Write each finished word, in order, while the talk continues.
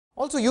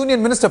Also,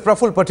 Union Minister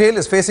Praful Patel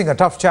is facing a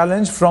tough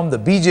challenge from the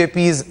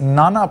BJP's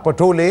Nana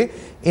Patole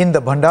in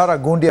the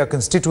Bhandara-Gondia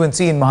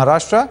constituency in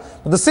Maharashtra.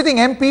 The sitting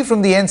MP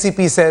from the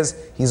NCP says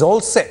he's all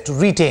set to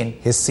retain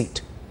his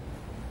seat.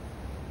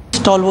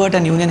 Stalwart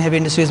and Union Heavy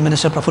Industries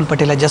Minister Praful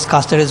Patel has just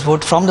casted his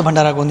vote from the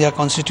Bhandara-Gondia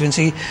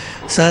constituency.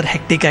 Sir,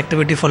 hectic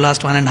activity for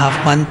last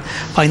 1.5 months.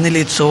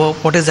 Finally, it's over.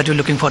 What is that you're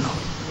looking for now?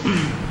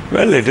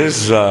 Well, it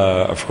is,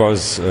 of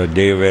course, a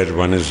day where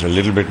one is a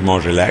little bit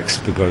more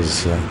relaxed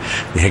because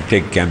the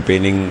hectic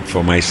campaigning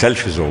for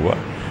myself is over.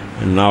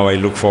 And now I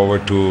look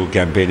forward to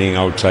campaigning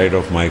outside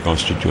of my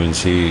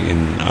constituency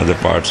in other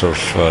parts of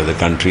the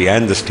country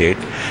and the state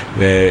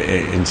where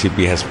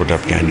NCP has put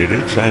up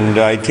candidates. And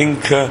I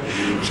think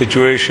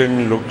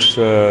situation looks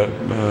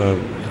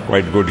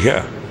quite good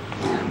here.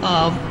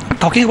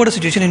 Talking about the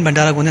situation in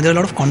Bhandara-Gondia, there are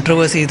a lot of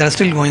controversies that are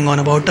still going on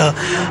about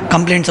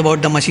complaints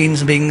about the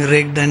machines being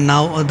rigged and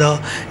now the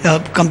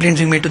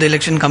complaints being made to the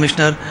election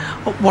commissioner.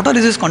 What are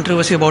this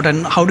controversy about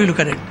and how do you look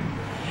at it?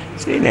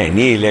 See, in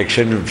any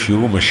election,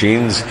 few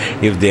machines,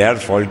 if they are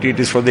faulty,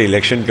 it is for the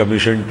election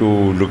commission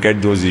to look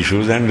at those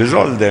issues and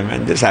resolve them.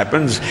 And this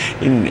happens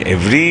in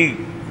every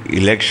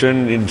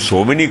election in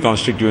so many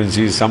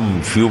constituencies,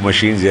 some few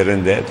machines here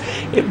and there.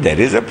 If there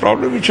is a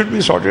problem, it should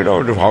be sorted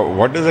out.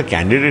 What does a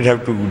candidate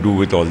have to do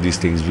with all these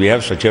things? We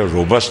have such a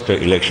robust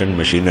election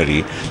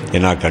machinery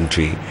in our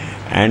country.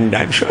 And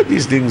I'm sure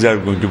these things are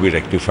going to be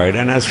rectified.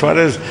 And as far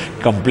as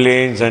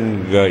complaints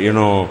and,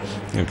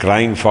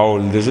 crying foul,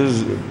 this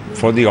is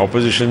for the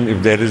opposition.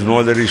 If there is no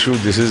other issue,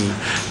 this is,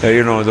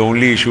 the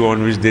only issue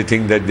on which they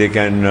think that they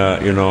can,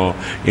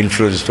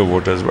 influence the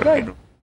voters. But I don't.